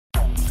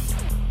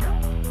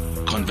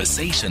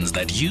Conversations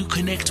that you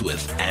connect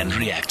with and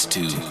react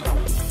to.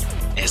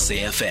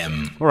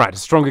 SAFM. All right, a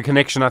stronger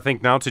connection, I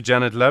think, now to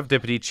Janet Love,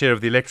 Deputy Chair of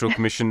the Electoral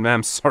Commission.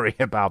 Ma'am, sorry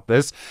about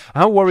this.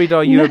 How worried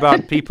are you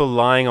about people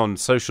lying on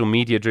social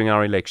media during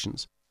our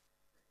elections?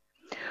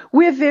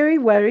 We're very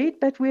worried,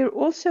 but we're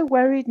also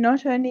worried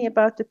not only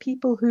about the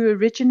people who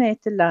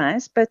originate the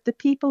lies, but the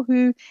people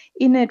who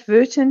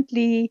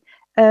inadvertently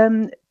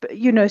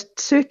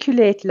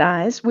circulate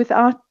lies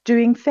without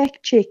doing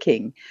fact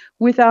checking,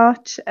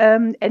 without,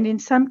 and in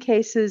some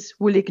cases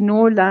will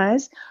ignore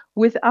lies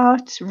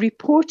without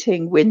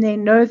reporting when they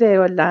know they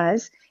are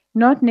lies,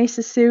 not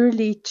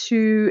necessarily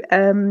to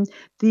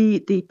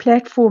the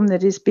platform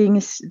that has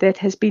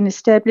been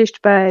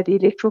established by the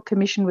Electoral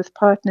Commission with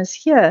partners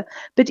here,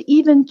 but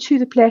even to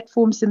the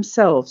platforms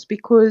themselves,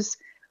 because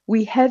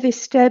we have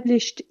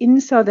established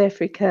in South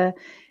Africa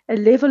a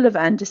level of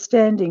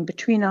understanding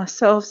between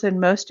ourselves and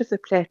most of the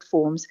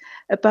platforms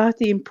about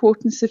the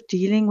importance of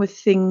dealing with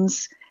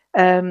things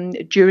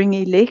during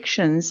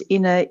elections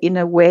in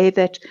a way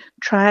that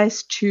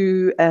tries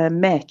to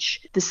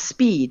match the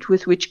speed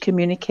with which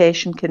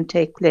communication can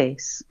take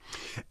place.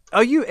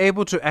 Are you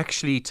able to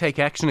actually take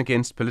action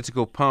against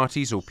political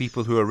parties or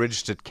people who are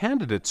registered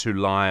candidates who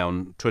lie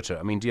on Twitter?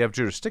 I mean, do you have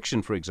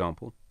jurisdiction, for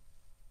example?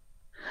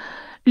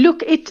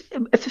 Look,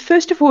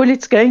 first of all,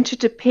 it's going to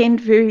depend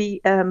very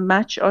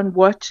much on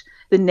what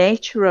the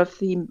nature of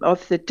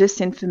the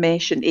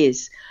disinformation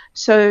is.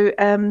 So,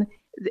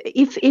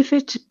 if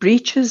it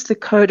breaches the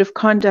code of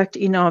conduct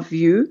in our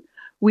view,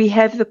 we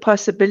have the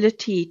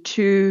possibility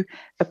to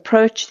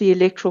approach the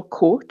electoral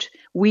court.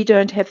 We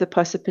don't have the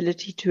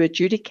possibility to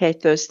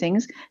adjudicate those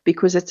things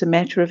because it's a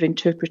matter of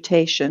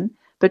interpretation.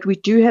 But we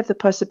do have the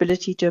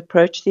possibility to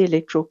approach the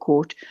electoral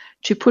court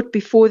to put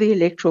before the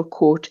electoral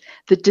court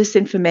the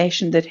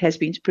disinformation that has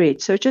been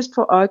spread. So just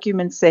for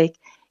argument's sake,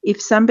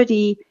 if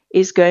somebody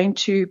is going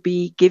to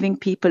be giving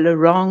people a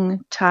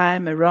wrong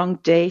time, a wrong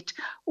date,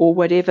 or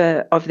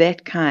whatever of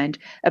that kind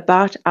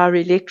about our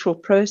electoral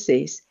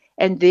process,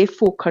 and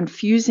therefore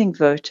confusing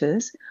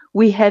voters,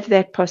 we have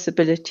that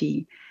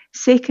possibility.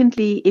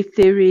 Secondly, if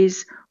there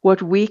is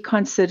what we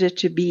consider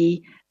to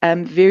be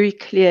very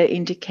clear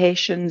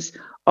indications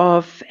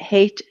of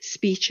hate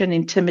speech and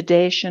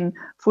intimidation,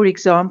 for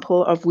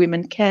example, of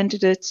women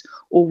candidates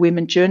or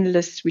women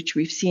journalists, which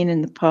we've seen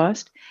in the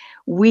past,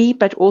 we,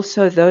 but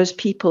also those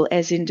people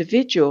as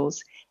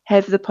individuals,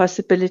 have the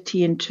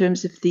possibility in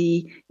terms of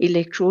the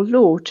electoral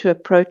law to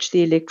approach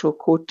the electoral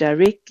court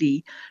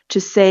directly to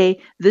say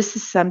this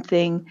is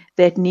something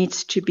that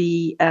needs to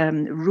be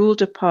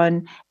ruled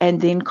upon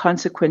and then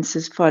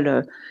consequences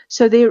follow.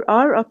 So there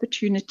are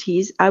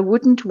opportunities. I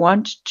wouldn't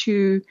want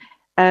to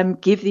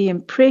give the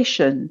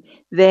impression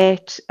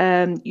that,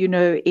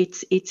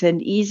 it's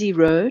an easy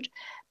road.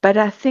 But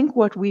I think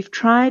what we've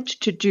tried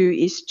to do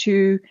is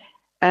to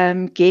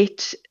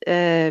get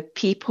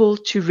people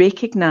to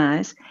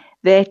recognize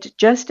that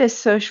just as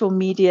social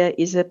media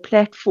is a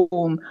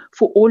platform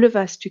for all of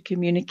us to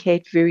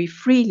communicate very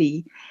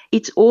freely,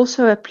 it's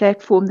also a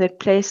platform that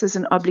places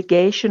an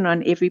obligation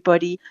on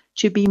everybody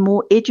to be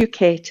more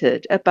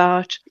educated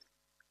about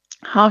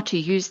how to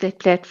use that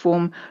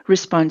platform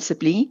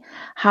responsibly,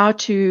 how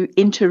to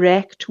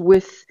interact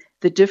with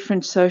the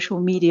different social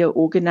media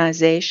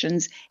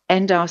organizations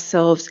and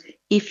ourselves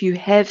if you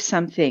have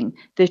something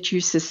that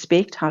you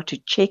suspect, how to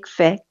check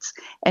facts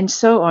and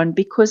so on,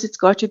 because it's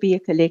got to be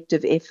a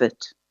collective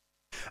effort.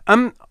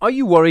 Are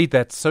you worried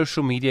that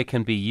social media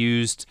can be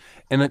used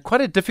in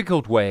quite a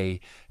difficult way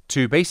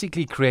to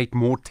basically create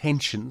more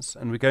tensions?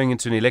 And we're going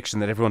into an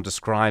election that everyone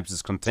describes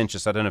as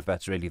contentious. I don't know if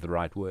that's really the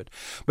right word.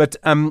 But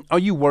are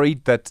you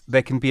worried that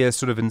there can be a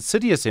sort of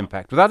insidious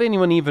impact without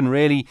anyone even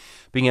really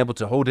being able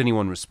to hold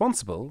anyone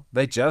responsible?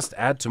 They just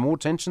add to more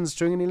tensions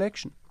during an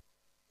election.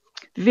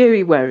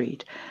 Very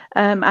worried.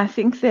 I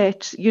think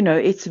that,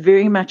 it's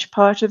very much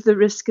part of the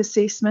risk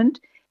assessment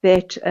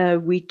that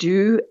we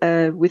do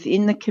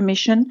within the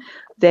Commission,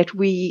 that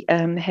we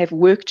have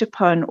worked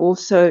upon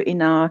also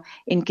in our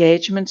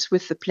engagements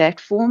with the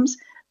platforms,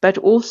 but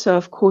also,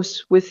 of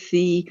course, with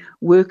the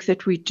work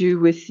that we do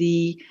with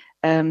the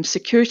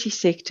security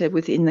sector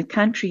within the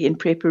country in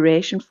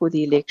preparation for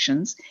the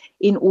elections,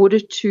 in order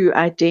to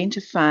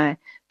identify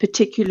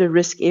particular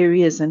risk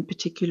areas and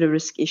particular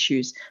risk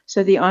issues.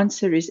 So the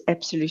answer is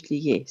absolutely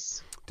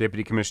yes.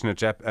 Deputy Commissioner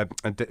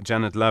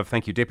Janet Love,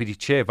 thank you. Deputy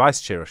Chair,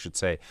 Vice Chair, I should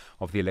say,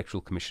 of the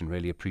Electoral Commission.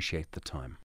 Really appreciate the time.